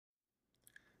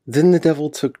Then the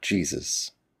devil took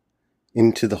Jesus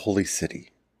into the holy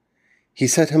city. He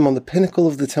set him on the pinnacle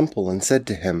of the temple and said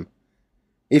to him,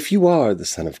 "If you are the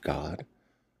Son of God,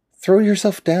 throw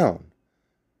yourself down,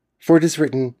 for it is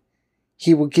written,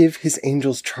 He will give His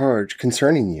angels charge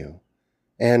concerning you,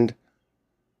 and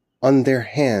on their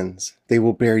hands they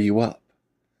will bear you up,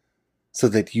 so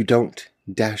that you don't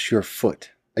dash your foot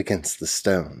against the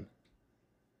stone."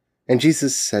 And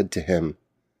Jesus said to him,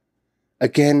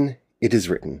 "Again it is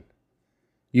written,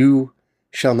 You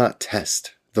shall not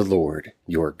test the Lord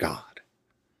your God."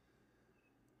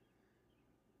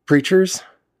 Preachers,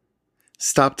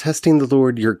 stop testing the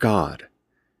Lord your God.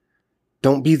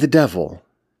 Don't be the devil.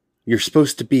 You're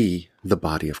supposed to be the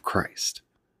body of Christ.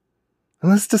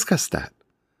 And let's discuss that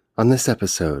on this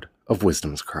episode of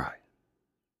Wisdom's Cry.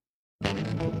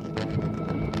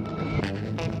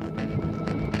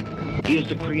 He is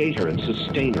the creator and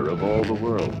sustainer of all the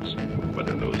worlds,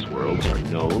 whether those worlds are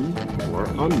known or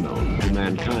unknown to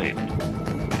mankind.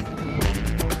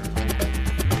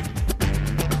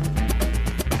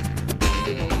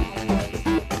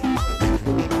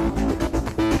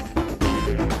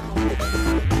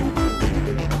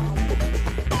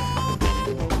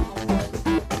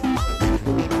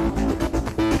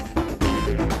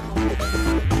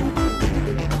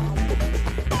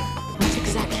 What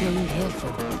exactly are you here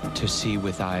for? To see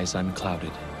with eyes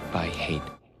unclouded by hate.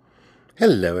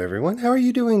 Hello everyone, how are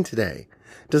you doing today?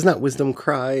 Does not wisdom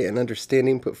cry and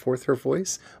understanding put forth her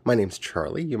voice? My name's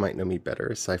Charlie, you might know me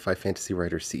better as sci-fi fantasy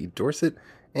writer C.E. Dorset,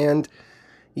 and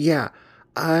yeah,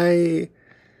 I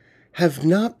have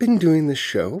not been doing the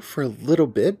show for a little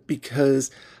bit because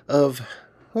of,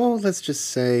 let's just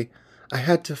say, I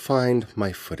had to find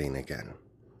my footing again.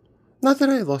 Not that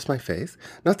I had lost my faith,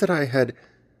 not that I had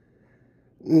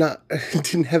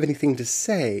didn't have anything to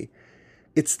say,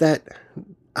 it's that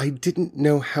I didn't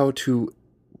know how to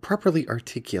properly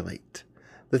articulate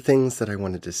the things that I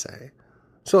wanted to say.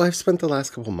 So I've spent the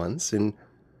last couple months in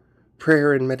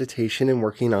prayer and meditation and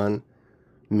working on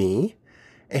me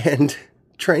and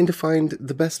trying to find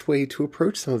the best way to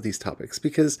approach some of these topics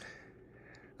because,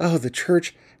 the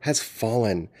church has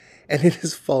fallen, and it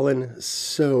has fallen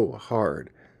so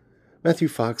hard. Matthew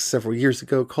Fox several years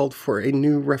ago called for a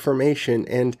new reformation,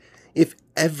 and if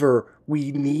ever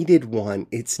we needed one,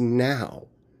 it's now.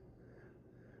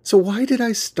 So why did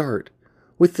I start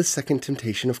with the second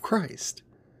temptation of Christ?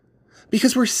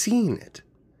 Because we're seeing it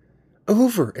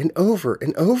over and over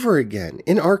and over again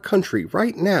in our country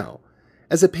right now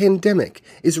as a pandemic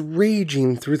is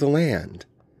raging through the land.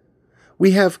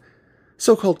 We have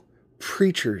so-called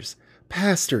preachers,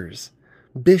 pastors,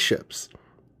 bishops,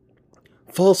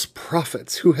 false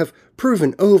prophets who have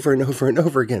proven over and over and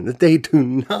over again that they do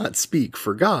not speak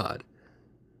for God.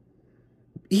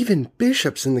 Even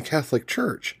bishops in the Catholic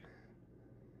Church,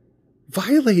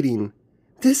 violating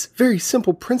this very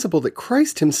simple principle that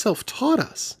Christ himself taught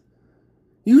us.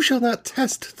 You shall not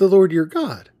test the Lord your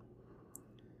God.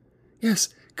 Yes,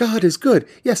 God is good.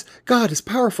 Yes, God is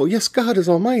powerful. Yes, God is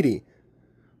almighty.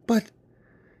 But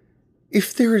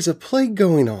if there is a plague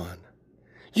going on,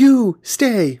 you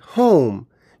stay home.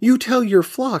 You tell your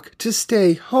flock to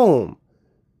stay home.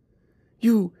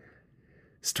 You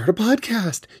start a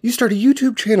podcast. You start a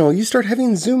YouTube channel. You start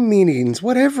having Zoom meetings,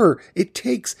 whatever it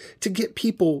takes to get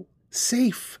people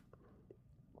safe.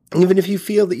 Even if you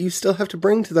feel that you still have to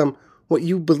bring to them what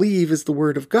you believe is the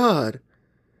Word of God,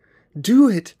 do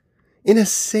it in a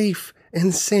safe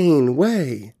and sane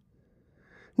way.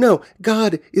 No,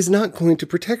 God is not going to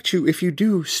protect you if you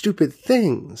do stupid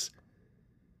things.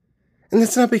 And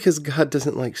that's not because God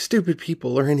doesn't like stupid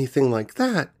people or anything like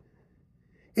that.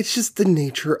 It's just the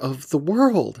nature of the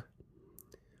world.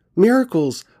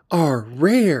 Miracles are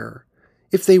rare.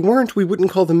 If they weren't, we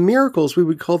wouldn't call them miracles, we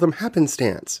would call them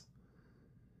happenstance.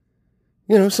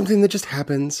 Something that just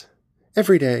happens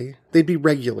every day. They'd be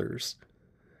regulars.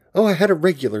 I had a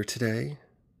regular today.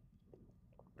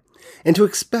 And to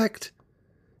expect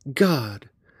God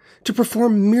to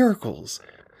perform miracles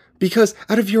because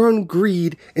out of your own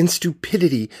greed and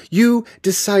stupidity, you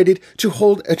decided to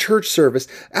hold a church service.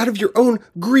 Out of your own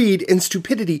greed and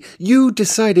stupidity, you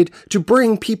decided to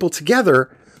bring people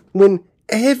together when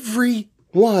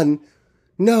everyone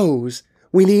knows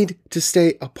we need to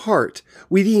stay apart.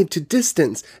 We need to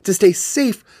distance to stay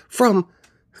safe from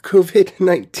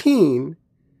COVID-19.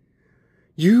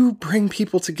 You bring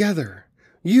people together.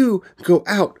 You go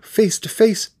out face to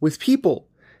face with people,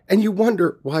 and you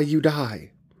wonder why you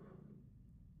die.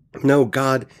 No,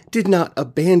 God did not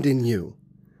abandon you.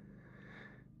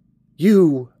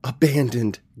 You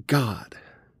abandoned God.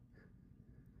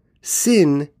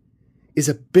 Sin is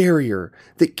a barrier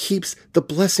that keeps the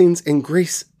blessings and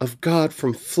grace of God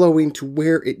from flowing to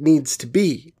where it needs to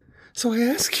be. So I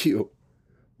ask you,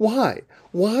 why?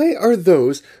 Why are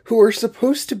those who are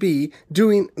supposed to be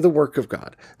doing the work of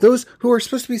God, those who are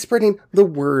supposed to be spreading the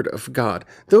word of God,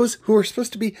 those who are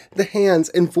supposed to be the hands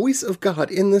and voice of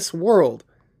God in this world,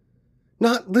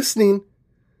 not listening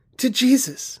to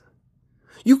Jesus?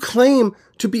 You claim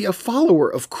to be a follower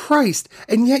of Christ,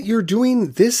 and yet you're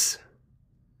doing this?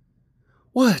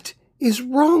 What is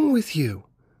wrong with you?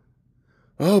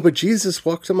 Oh, but Jesus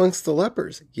walked amongst the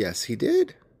lepers. Yes, he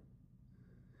did.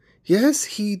 Yes,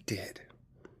 he did.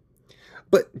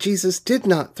 But Jesus did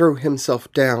not throw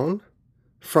himself down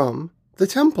from the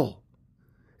temple.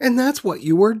 And that's what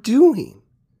you are doing.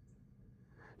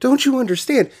 Don't you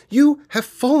understand? You have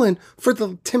fallen for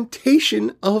the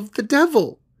temptation of the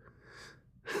devil.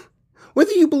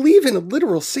 Whether you believe in a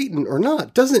literal Satan or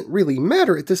not doesn't really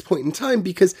matter at this point in time,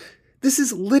 because this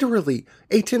is literally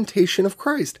a temptation of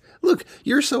Christ. Look,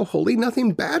 you're so holy,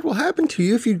 nothing bad will happen to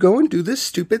you if you go and do this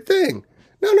stupid thing.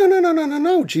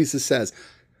 No, Jesus says.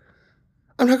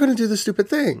 I'm not going to do this stupid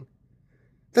thing.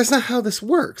 That's not how this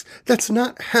works. That's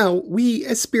not how we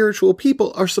as spiritual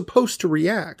people are supposed to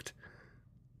react.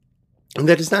 And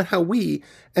that is not how we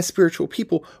as spiritual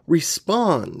people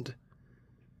respond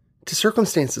to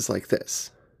circumstances like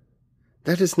this.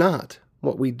 That is not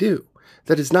what we do.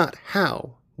 That is not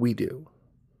how we do.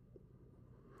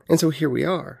 And so here we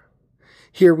are.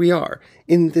 Here we are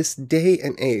in this day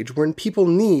and age when people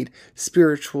need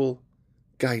spiritual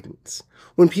guidance,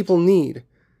 when people need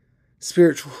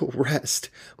spiritual rest,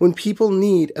 when people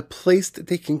need a place that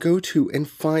they can go to and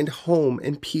find home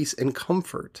and peace and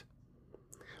comfort,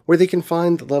 where they can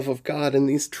find the love of God in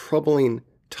these troubling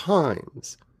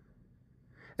times.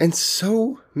 And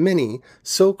so many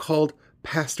so-called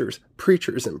pastors,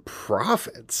 preachers, and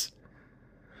prophets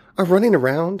are running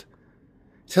around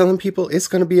telling people it's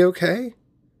going to be okay.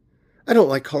 I don't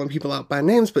like calling people out by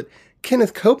names, but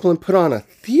Kenneth Copeland put on a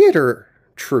theater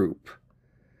troupe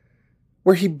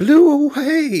where he blew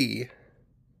away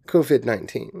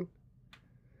COVID-19.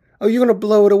 Oh, you're going to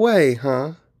blow it away,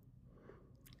 huh?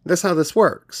 That's how this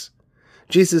works.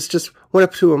 Jesus just went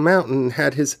up to a mountain and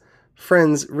had his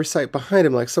friends recite behind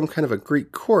him like some kind of a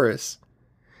Greek chorus,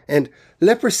 and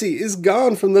leprosy is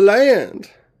gone from the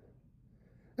land.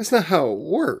 That's not how it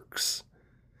works.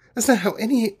 That's not how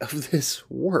any of this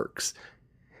works.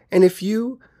 And if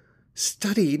you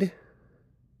studied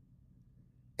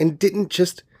and didn't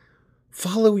just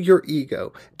follow your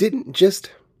ego, didn't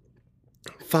just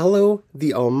follow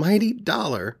the almighty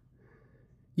dollar,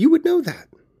 you would know that.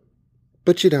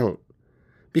 But you don't.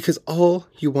 Because all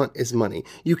you want is money.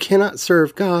 You cannot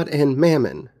serve God and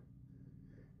mammon.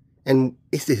 And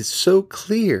it is so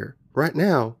clear right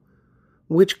now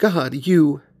which God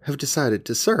you have decided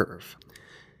to serve.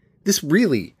 This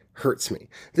really hurts me.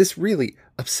 This really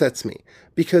upsets me.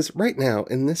 Because right now,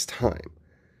 in this time,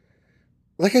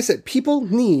 like I said, people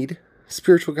need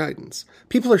spiritual guidance.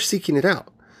 People are seeking it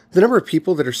out. The number of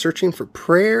people that are searching for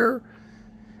prayer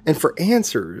and for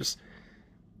answers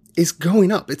is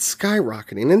going up. It's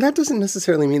skyrocketing. And that doesn't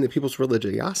necessarily mean that people's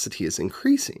religiosity is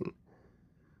increasing.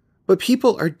 But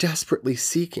people are desperately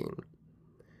seeking.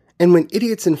 And when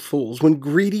idiots and fools, when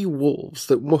greedy wolves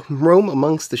that roam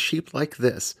amongst the sheep like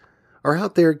this are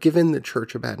out there giving the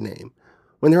church a bad name,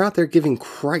 when they're out there giving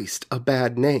Christ a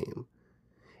bad name,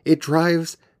 it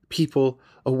drives people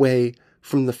away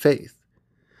from the faith.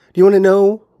 Do you want to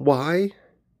know why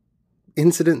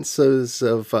incidences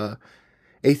of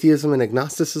atheism and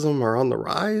agnosticism are on the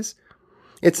rise?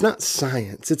 It's not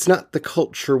science. It's not the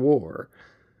culture war.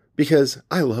 Because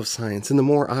I love science, and the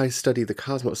more I study the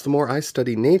cosmos, the more I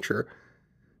study nature,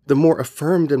 the more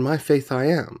affirmed in my faith I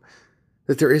am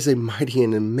that there is a mighty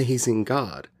and amazing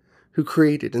God who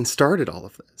created and started all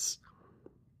of this.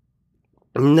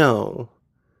 No,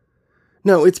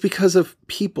 it's because of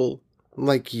people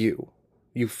like you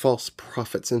false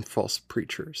prophets and false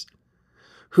preachers,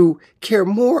 who care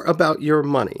more about your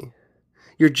money,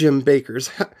 your Jim Bakkers.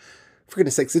 For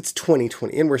goodness sakes, it's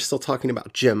 2020, and we're still talking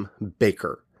about Jim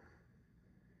Bakker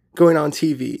going on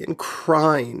TV and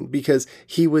crying because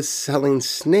he was selling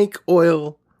snake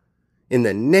oil in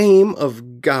the name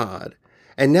of God.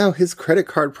 And now his credit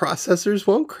card processors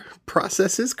won't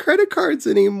process his credit cards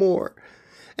anymore.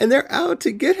 And they're out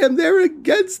to get him. They're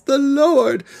against the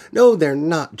Lord. No, they're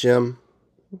not, Jim.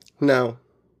 No,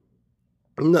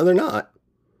 they're not.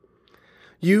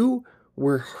 You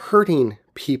were hurting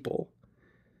people.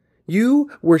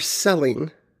 You were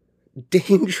selling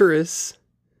dangerous,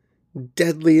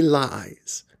 deadly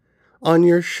lies on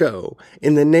your show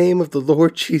in the name of the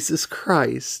Lord Jesus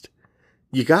Christ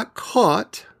You got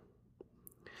caught,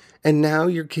 and now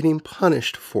you're getting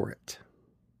punished for it.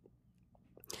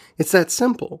 It's that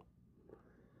simple.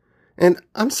 And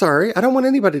I'm sorry, I don't want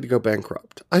anybody to go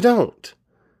bankrupt. I don't.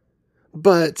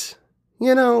 But,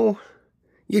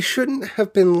 you shouldn't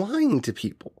have been lying to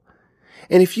people.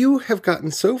 And if you have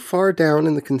gotten so far down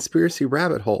in the conspiracy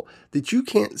rabbit hole that you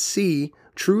can't see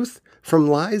truth from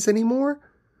lies anymore,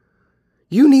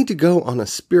 you need to go on a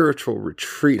spiritual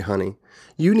retreat, honey.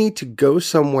 You need to go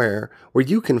somewhere where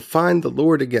you can find the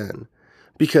Lord again.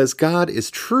 Because God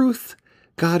is truth,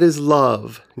 God is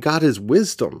love, God is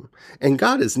wisdom, and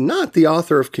God is not the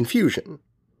author of confusion.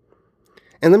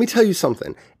 And let me tell you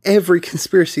something. Every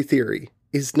conspiracy theory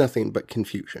is nothing but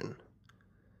confusion.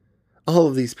 All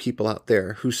of these people out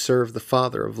there who serve the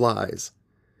father of lies,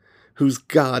 whose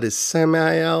God is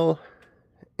Samael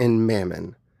and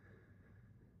Mammon.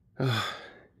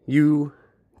 You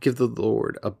give the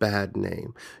Lord a bad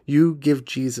name. You give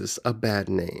Jesus a bad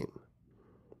name.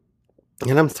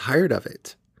 And I'm tired of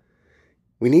it.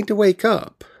 We need to wake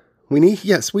up. We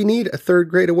need a third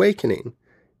great awakening.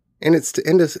 And it's to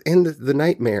end the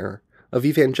nightmare of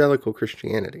evangelical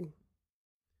Christianity.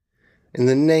 In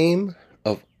the name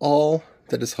of all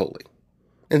that is holy,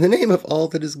 in the name of all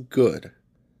that is good,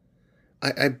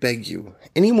 I beg you,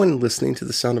 anyone listening to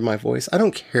the sound of my voice, I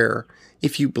don't care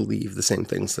if you believe the same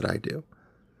things that I do.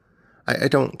 I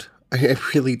don't. I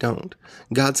really don't.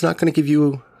 God's not going to give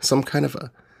you some kind of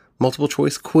a multiple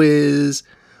choice quiz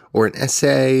or an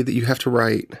essay that you have to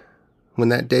write when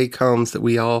that day comes that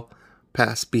we all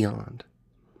pass beyond.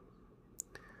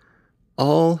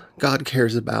 All God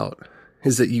cares about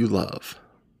is that you love.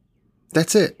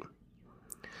 That's it.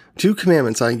 2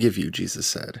 commandments I give you, Jesus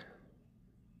said.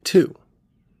 2.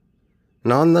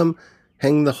 And on them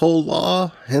hang the whole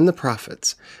law and the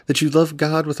prophets, that you love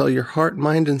God with all your heart,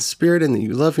 mind, and spirit, and that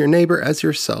you love your neighbor as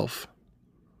yourself.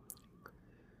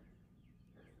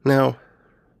 Now,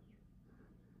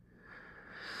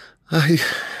 I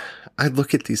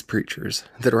look at these preachers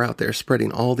that are out there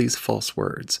spreading all these false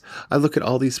words. I look at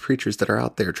all these preachers that are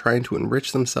out there trying to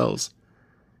enrich themselves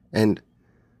and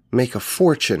make a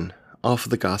fortune off of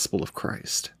the gospel of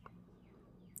Christ.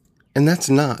 And that's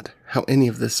not how any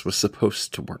of this was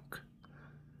supposed to work.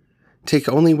 Take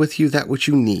only with you that which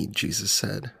you need, Jesus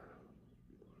said.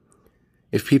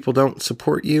 If people don't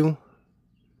support you,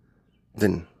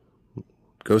 then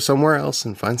go somewhere else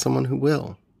and find someone who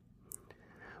will.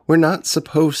 We're not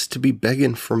supposed to be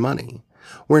begging for money.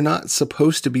 We're not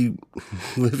supposed to be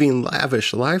living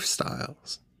lavish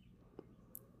lifestyles.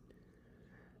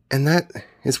 And that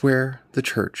is where the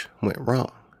church went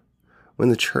wrong, when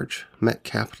the church met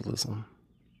capitalism.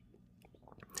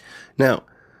 Now,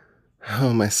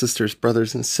 my sisters,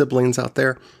 brothers, and siblings out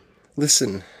there,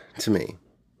 listen to me.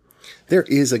 There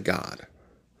is a God.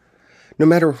 No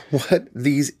matter what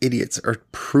these idiots are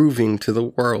proving to the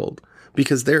world,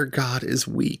 because their God is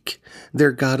weak.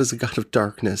 Their God is a God of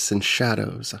darkness and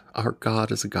shadows. Our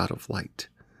God is a God of light.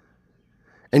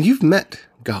 And you've met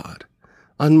God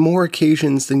on more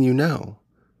occasions than you know,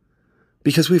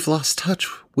 because we've lost touch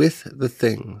with the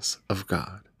things of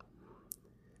God.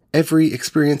 Every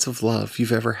experience of love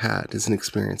you've ever had is an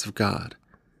experience of God.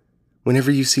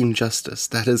 Whenever you see justice,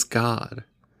 that is God.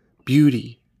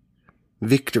 Beauty,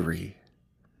 victory,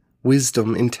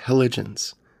 wisdom,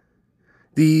 intelligence.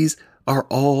 These are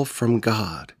all from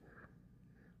God.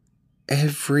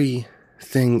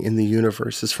 Everything in the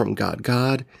universe is from God.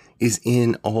 God is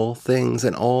in all things,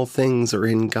 and all things are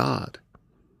in God.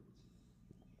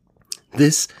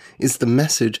 This is the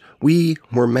message we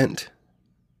were meant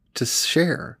to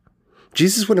share.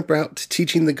 Jesus went about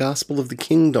teaching the gospel of the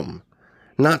kingdom,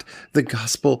 not the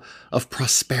gospel of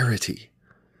prosperity.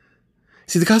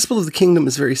 See, the gospel of the kingdom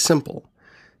is very simple.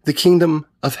 The kingdom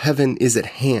of heaven is at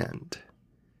hand.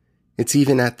 It's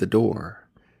even at the door.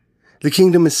 The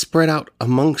kingdom is spread out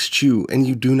amongst you, and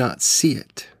you do not see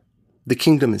it. The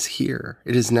kingdom is here.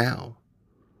 It is now.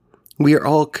 We are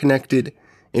all connected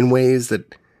in ways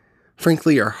that,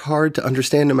 frankly, are hard to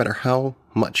understand no matter how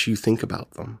much you think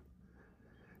about them.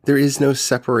 There is no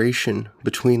separation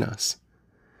between us.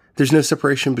 There's no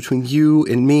separation between you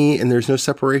and me, and there's no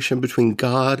separation between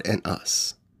God and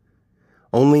us.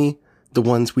 Only the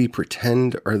ones we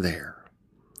pretend are there.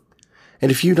 And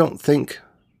if you don't think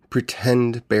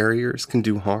pretend barriers can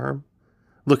do harm,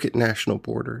 look at national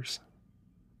borders.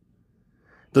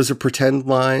 Those are pretend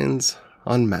lines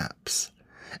on maps.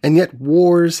 And yet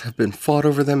wars have been fought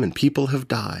over them and people have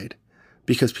died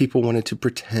because people wanted to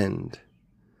pretend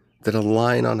that a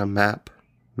line on a map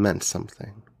meant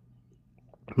something.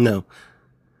 No.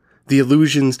 The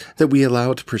illusions that we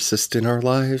allow to persist in our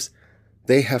lives,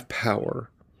 they have power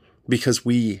because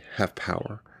we have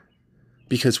power,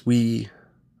 because we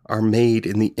are made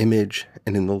in the image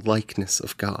and in the likeness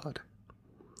of God.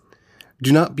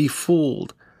 Do not be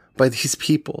fooled by these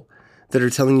people that are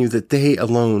telling you that they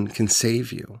alone can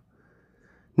save you.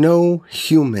 No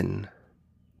human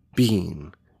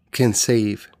being can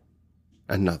save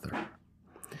another.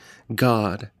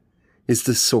 God is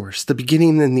the source, the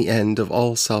beginning and the end of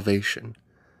all salvation.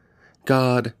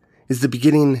 God is the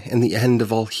beginning and the end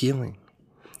of all healing.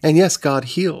 And yes, God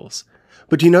heals.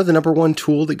 But do you know the number one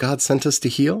tool that God sent us to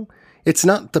heal? It's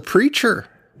not the preacher.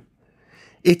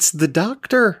 It's the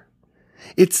doctor.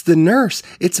 It's the nurse.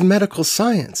 It's medical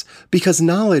science. Because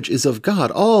knowledge is of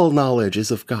God. All knowledge is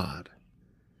of God.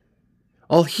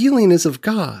 All healing is of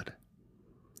God.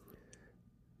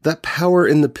 That power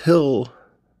in the pill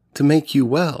to make you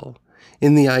well,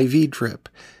 in the IV drip,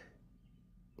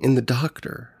 in the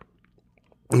doctor.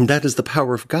 And that is the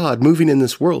power of God moving in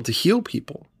this world to heal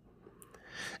people.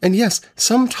 And yes,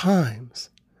 sometimes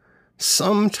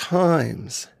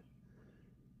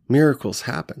miracles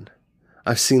happen.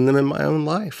 I've seen them in my own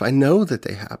life. I know that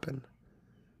they happen.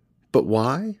 But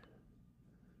why?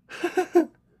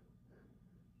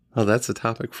 Well, that's a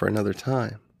topic for another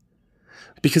time.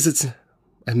 Because it's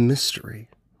a mystery.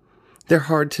 They're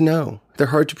hard to know. They're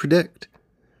hard to predict.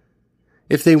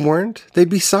 If they weren't, they'd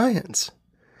be science.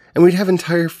 And we'd have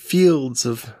entire fields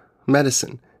of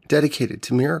medicine dedicated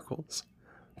to miracles.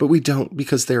 But we don't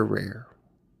because they're rare.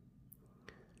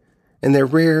 And they're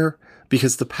rare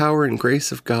because the power and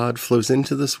grace of God flows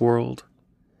into this world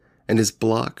and is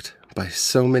blocked by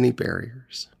so many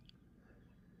barriers.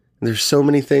 And there's so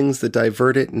many things that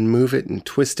divert it and move it and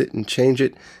twist it and change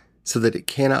it so that it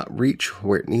cannot reach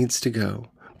where it needs to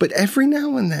go. But every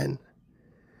now and then,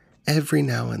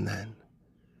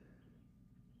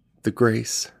 the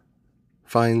grace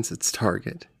finds its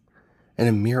target and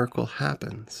a miracle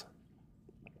happens.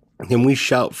 And we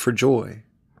shout for joy.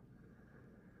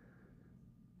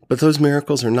 But those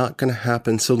miracles are not going to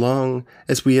happen so long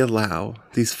as we allow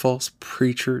these false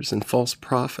preachers and false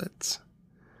prophets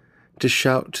to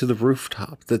shout to the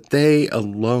rooftop that they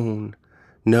alone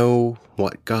know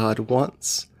what God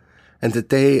wants and that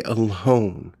they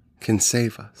alone can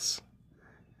save us.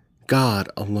 God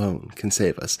alone can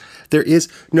save us. There is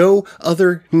no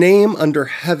other name under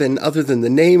heaven other than the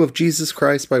name of Jesus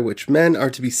Christ by which men are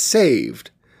to be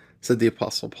saved, said the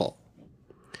Apostle Paul.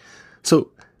 So,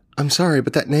 I'm sorry,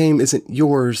 but that name isn't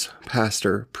yours,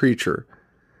 pastor, preacher,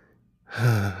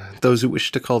 those who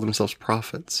wish to call themselves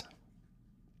prophets,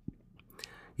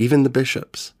 even the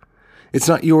bishops. It's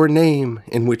not your name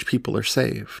in which people are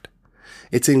saved.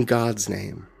 It's in God's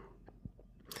name.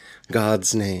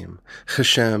 God's name,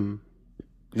 Hashem,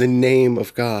 the name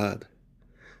of God,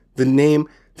 the name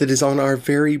that is on our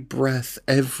very breath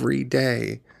every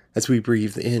day as we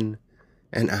breathe in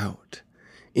and out,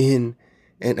 in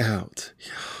and out.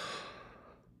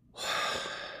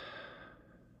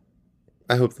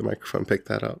 I hope the microphone picked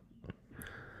that up.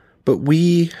 But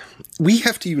we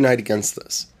have to unite against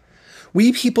this.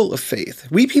 We people of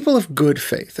faith, we people of good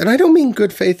faith, and I don't mean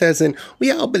good faith as in we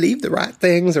all believe the right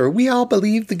things, or we all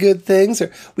believe the good things,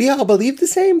 or we all believe the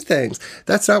same things.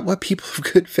 That's not what people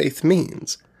of good faith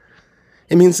means.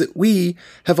 It means that we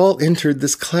have all entered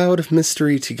this cloud of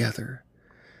mystery together,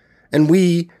 and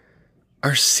we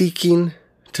are seeking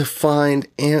to find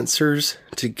answers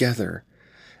together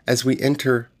as we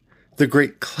enter the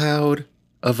great cloud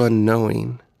of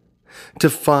unknowing, to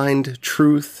find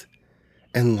truth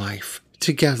and life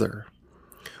together.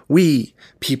 We,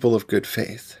 people of good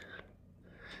faith,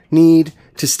 need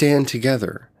to stand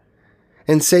together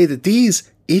and say that these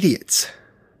idiots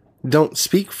don't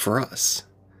speak for us.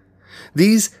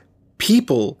 These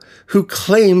people who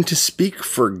claim to speak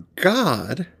for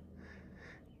God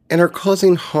and are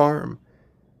causing harm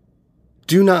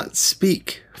do not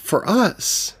speak for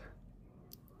us.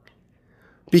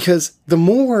 Because the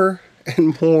more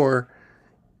and more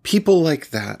people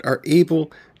like that are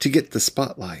able to get the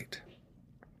spotlight,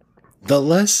 the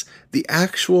less the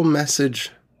actual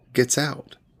message gets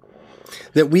out.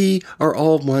 That we are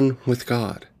all one with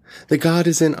God. That God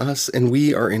is in us and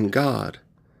we are in God.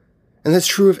 And that's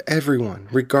true of everyone,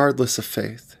 regardless of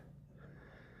faith.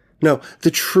 No,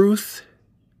 the truth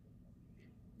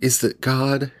is that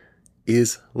God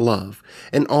is love.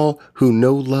 And all who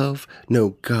know love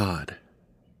know God.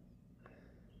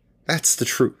 That's the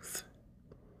truth.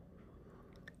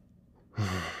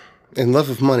 And love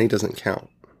of money doesn't count.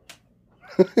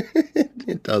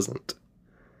 It doesn't.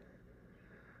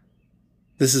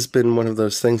 This has been one of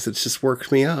those things that's just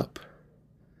worked me up.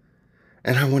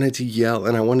 And I wanted to yell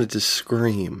and I wanted to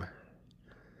scream.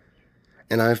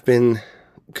 And I've been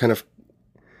kind of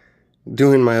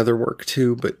doing my other work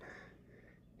too, but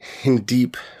in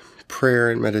deep prayer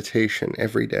and meditation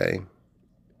every day,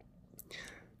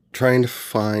 trying to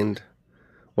find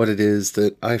what it is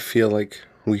that I feel like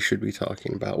we should be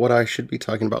talking about, what I should be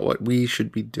talking about, what we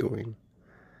should be doing.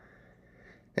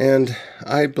 And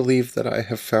I believe that I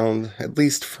have found, at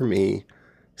least for me,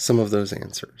 some of those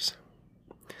answers.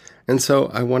 And so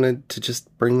I wanted to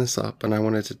just bring this up, and I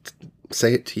wanted to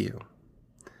say it to you.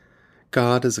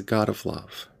 God is a God of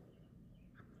love.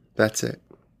 That's it.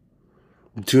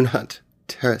 Do not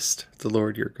test the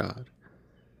Lord your God.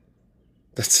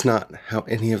 That's not how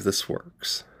any of this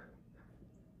works.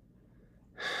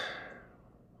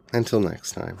 Until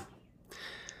next time,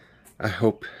 I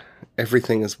hope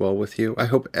everything is well with you. I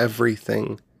hope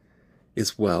everything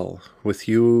is well with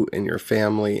you and your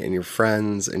family and your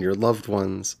friends and your loved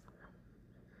ones,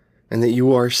 and that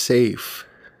you are safe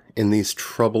in these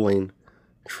troubling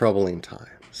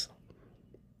times.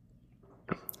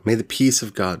 May the peace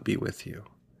of God be with you.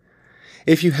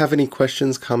 If you have any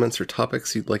questions, comments, or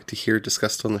topics you'd like to hear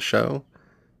discussed on the show,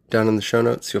 down in the show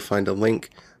notes you'll find a link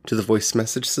to the voice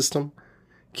message system.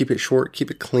 Keep it short,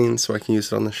 keep it clean so I can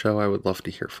use it on the show. I would love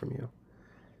to hear from you.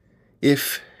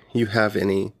 If you'd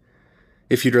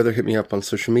rather hit me up on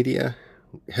social media,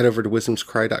 head over to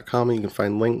wisdomscry.com and you can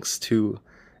find links to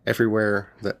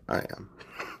everywhere that I am.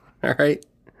 All right?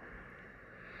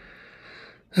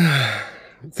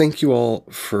 Thank you all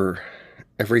for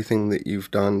everything that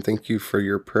you've done. Thank you for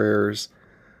your prayers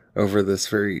over this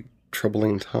very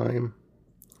troubling time.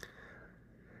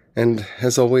 And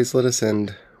as always, let us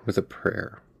end with a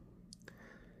prayer.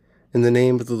 In the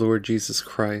name of the Lord Jesus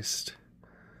Christ,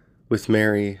 with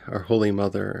Mary, our Holy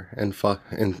Mother, and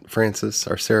Francis,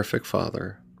 our Seraphic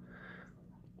Father,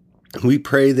 we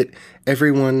pray that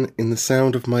everyone in the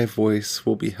sound of my voice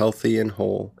will be healthy and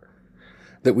whole,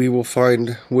 that we will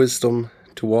find wisdom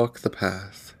to walk the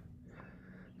path,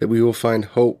 that we will find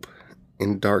hope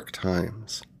in dark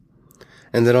times,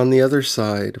 and that on the other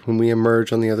side, when we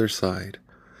emerge on the other side,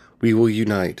 we will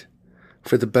unite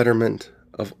for the betterment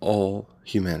of all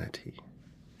humanity.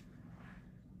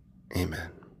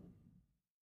 Amen.